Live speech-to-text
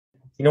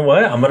you know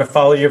what? I'm going to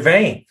follow your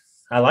vein.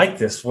 I like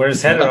this. Where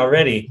it's headed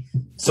already.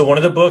 So one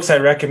of the books I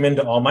recommend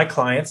to all my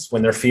clients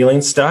when they're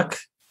feeling stuck,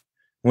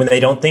 when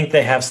they don't think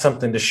they have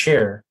something to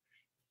share,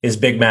 is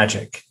Big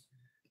Magic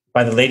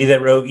by the lady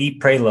that wrote Eat,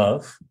 Pray,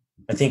 Love.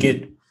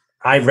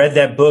 I read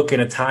that book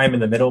in a time in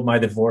the middle of my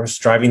divorce,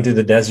 driving through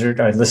the desert.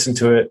 I listened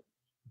to it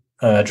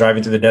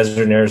driving through the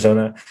desert in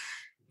Arizona,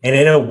 and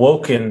it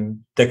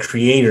awoken the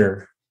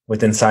creator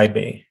within inside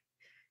me.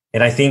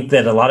 And I think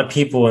that a lot of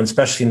people, and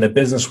especially in the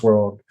business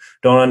world,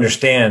 don't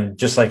understand,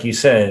 just like you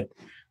said,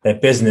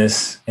 that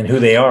business and who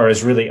they are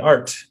is really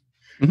art.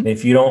 Mm-hmm.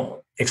 If you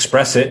don't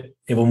express it,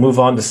 it will move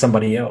on to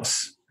somebody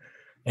else.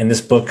 And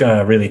this book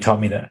really taught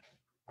me that.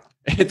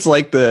 It's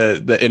like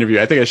the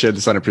interview. I think I shared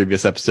this on a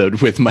previous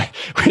episode with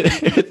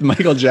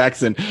Michael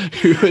Jackson,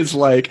 who was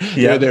like,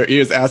 he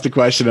was asked a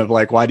question of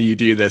like, why do you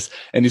do this?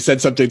 And he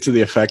said something to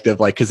the effect of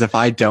like, because if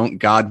I don't,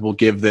 God will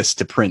give this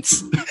to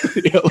Prince.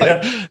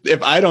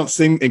 If I don't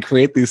sing and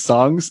create these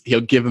songs, he'll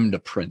give them to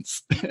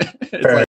Prince. It's like,